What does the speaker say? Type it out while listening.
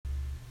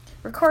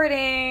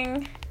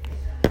Recording.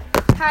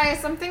 Hi,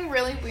 something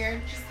really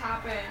weird just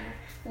happened.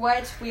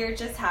 What weird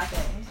just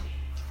happened?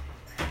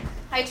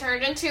 I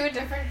turned into a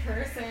different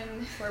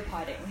person. We're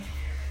potting.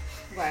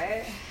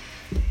 What?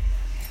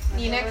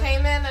 Nina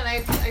came in and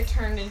I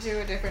turned into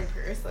a different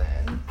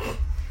person.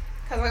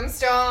 Because I'm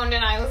stoned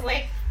and I was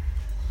like,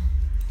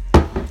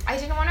 I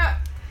didn't want to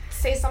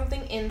say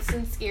something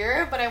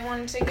insincere, but I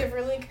wanted to give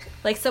her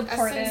like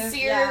supportive, a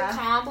sincere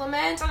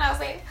compliment. And I was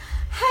like,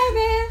 hi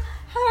babe,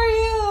 how are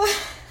you?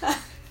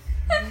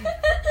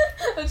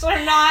 Which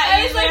I'm not.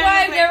 I was like,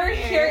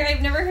 wow,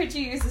 I've never heard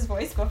you use this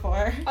voice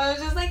before. I was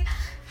just like,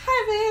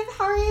 hi babe,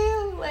 how are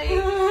you? Like,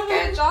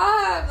 good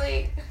job.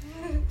 Like,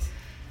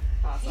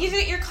 awesome.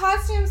 Your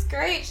costume's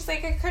great. She's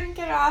like, I couldn't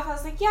get it off. I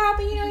was like, yeah,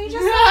 but you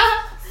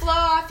just flow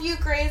off you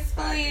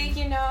gracefully,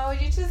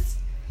 you just,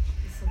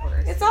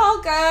 it's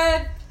all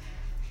good.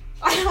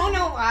 I don't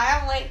know why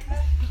I'm like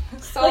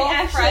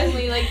so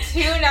friendly, like too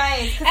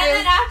nice. And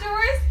then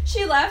afterwards,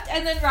 she left,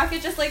 and then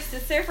Rocket just like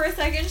sits there for a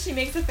second. She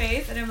makes a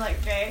face, and I'm like,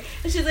 okay.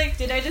 And she's like,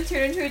 did I just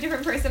turn into a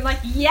different person? I'm like,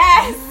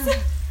 yes,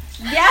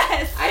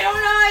 yes. I don't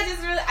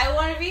know. I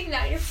want to be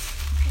nice.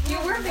 You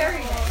were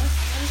very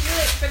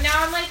nice. But now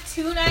I'm like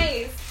too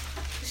nice.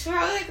 She's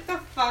probably like, what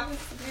the fuck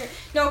is weird?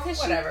 No, because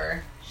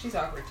whatever. She's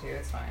awkward too.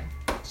 It's fine.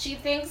 She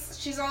thinks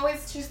she's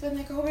been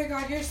like, oh my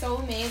god, you're so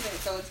amazing.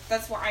 So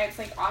that's why it's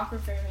like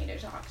awkward for me to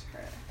talk to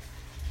her.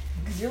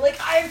 Because you're like,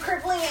 I have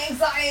crippling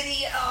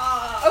anxiety.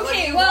 Okay, what do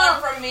you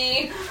want from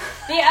me?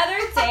 The other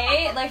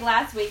day, like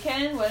last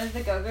weekend, one of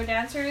the go-go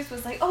dancers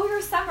was like, oh,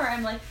 you're Summer.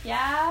 I'm like,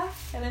 yeah.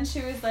 And then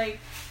she was like,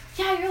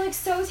 yeah, you're like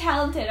so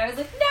talented. I was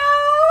like,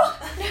 no.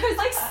 And I was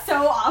like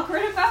so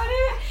awkward about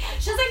it.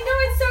 She was like, no,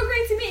 it's so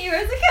great to meet you.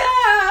 I was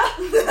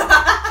like,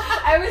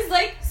 ah. I was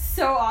like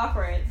so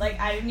awkward. Like,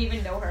 I didn't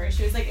even know her.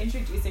 She was like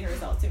introducing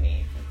herself to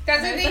me.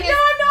 That's the thing. Like, no,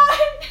 I'm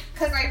not.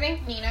 Because I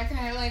think Nina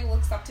kind of like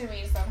looks up to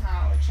me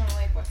somehow, which I'm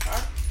like, what the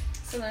fuck?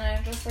 So then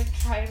I just like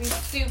try to be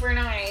super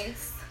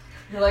nice.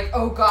 You're like,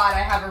 oh god, I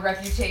have a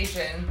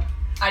reputation.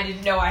 I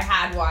didn't know I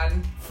had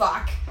one.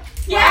 Fuck.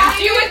 Yeah,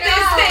 you with this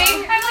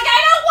thing. I'm like,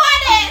 I don't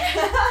want it.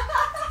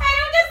 I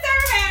don't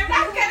deserve it. I'm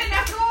not good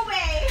enough. Go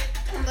away.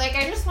 I'm like,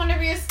 I just want to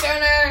be a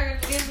stoner.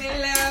 Leave me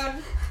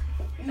alone.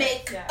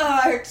 Make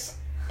art.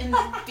 And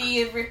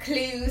be a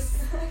recluse.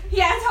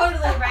 Yeah,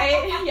 totally,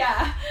 right?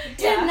 Yeah.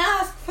 Didn't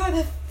ask for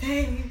the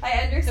fame. I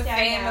understand the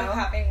fame now. of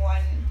having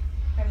one.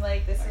 I'm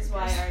like, this is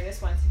why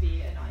artists want to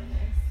be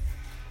anonymous.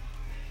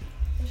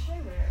 What should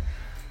I wear?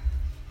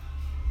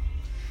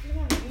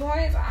 You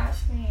always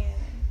ask me.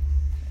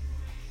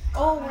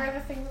 Oh, wear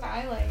the things that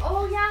I like.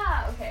 Oh,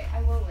 yeah. Okay,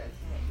 I will wear the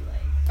thing that you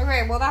like.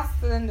 Okay, well, that's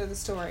the end of the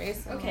story.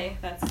 So. Okay,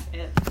 that's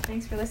it.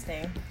 Thanks for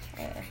listening.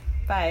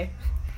 Bye.